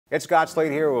It's Scott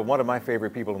Slade here with one of my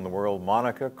favorite people in the world,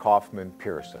 Monica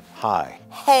Pearson. Hi.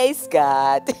 Hey,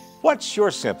 Scott. What's your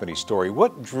symphony story?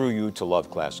 What drew you to love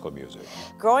classical music?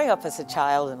 Growing up as a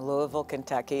child in Louisville,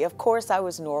 Kentucky, of course I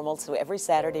was normal, so every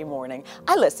Saturday morning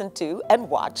I listened to and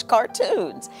watched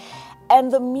cartoons.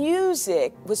 And the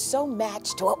music was so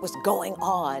matched to what was going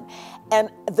on, and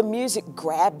the music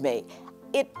grabbed me.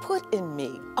 It put in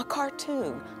me a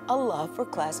cartoon, a love for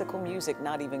classical music,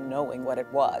 not even knowing what it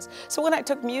was. So when I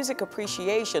took music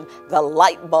appreciation, the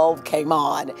light bulb came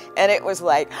on, and it was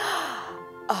like,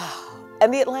 oh.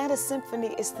 And the Atlanta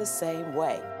Symphony is the same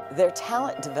way. Their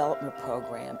talent development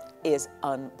program is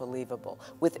unbelievable,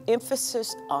 with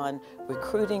emphasis on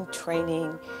recruiting,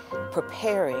 training,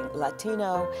 preparing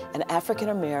Latino and African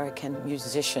American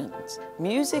musicians.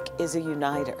 Music is a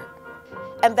uniter.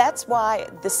 And that's why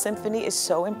the symphony is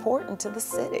so important to the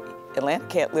city. Atlanta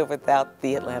can't live without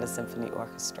the Atlanta Symphony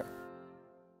Orchestra.